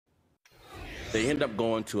They end up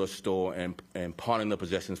going to a store and pawning the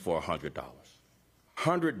possessions for $100.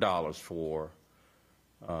 $100 for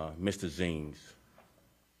Mr. Zheng's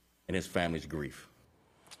and his family's grief.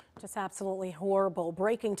 Just absolutely horrible.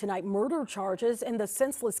 Breaking tonight, murder charges in the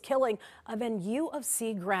senseless killing of an U of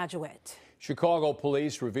C graduate. Chicago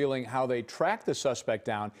police revealing how they tracked the suspect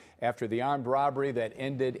down after the armed robbery that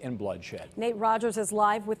ended in bloodshed. Nate Rogers is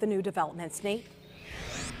live with the new developments. Nate?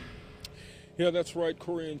 Yeah, that's right,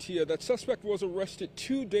 Corey and Tia. That suspect was arrested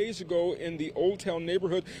 2 days ago in the Old Town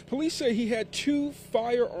neighborhood. Police say he had 2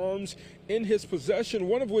 firearms in his possession,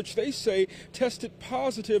 one of which they say tested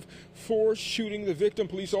positive for shooting the victim.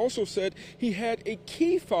 Police also said he had a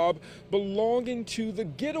key fob belonging to the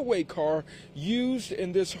getaway car used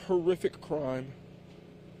in this horrific crime.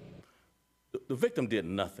 The victim did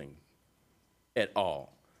nothing at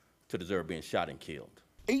all to deserve being shot and killed.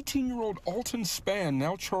 18-year-old Alton Spann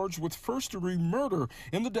now charged with first-degree murder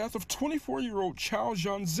in the death of 24-year-old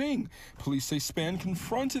Shaoxiong Zheng. Police say Spann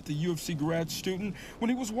confronted the U of C grad student when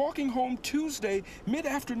he was walking home Tuesday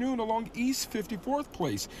mid-afternoon along East 54th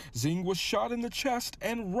Place. Zheng was shot in the chest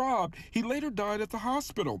and robbed. He later died at the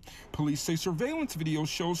hospital. Police say surveillance video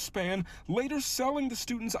shows Spann later selling the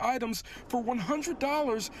student's items for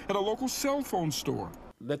 $100 at a local cell phone store.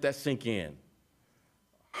 Let that sink in.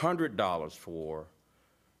 $100 for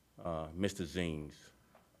Mr. Zheng's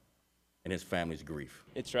and his family's grief.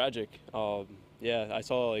 It's tragic. Yeah, I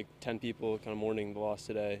saw like 10 people kind of mourning the loss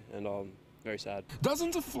today, and very sad.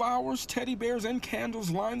 Dozens of flowers, teddy bears, and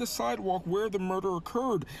candles line the sidewalk where the murder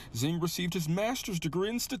occurred. Zheng received his master's degree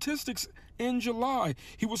in statistics in July.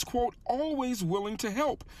 He was, quote, always willing to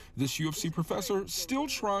help. This U of C professor still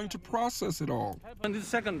trying to process it all. And the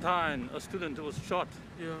second time, a student was shot.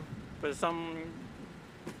 Yeah. But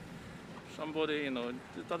somebody, it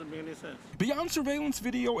doesn't make any sense. Beyond surveillance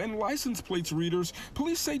video and license plates readers,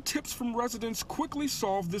 police say tips from residents quickly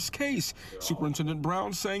solved this case. Superintendent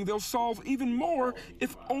Brown saying they'll solve even more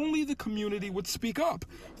if only the community would speak up.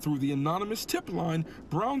 Through the anonymous tip line,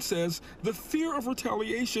 Brown says the fear of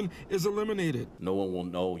retaliation is eliminated. No one will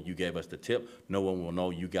know you gave us the tip. No one will know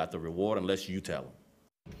you got the reward unless you tell them.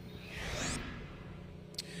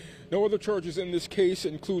 No other charges in this case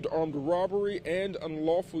include armed robbery and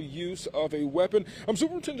unlawful use of a weapon.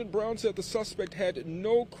 Superintendent Brown said the suspect had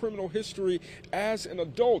no criminal history as an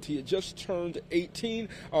adult. He had just turned 18.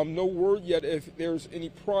 No word yet if there's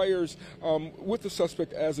any priors with the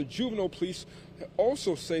suspect as a juvenile. Police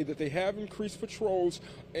also say that they have increased patrols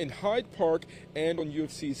in Hyde Park and on U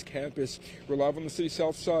of C's campus. We're live on the city's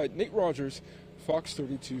south side. Nate Rogers, Fox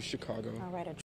 32, Chicago. All right.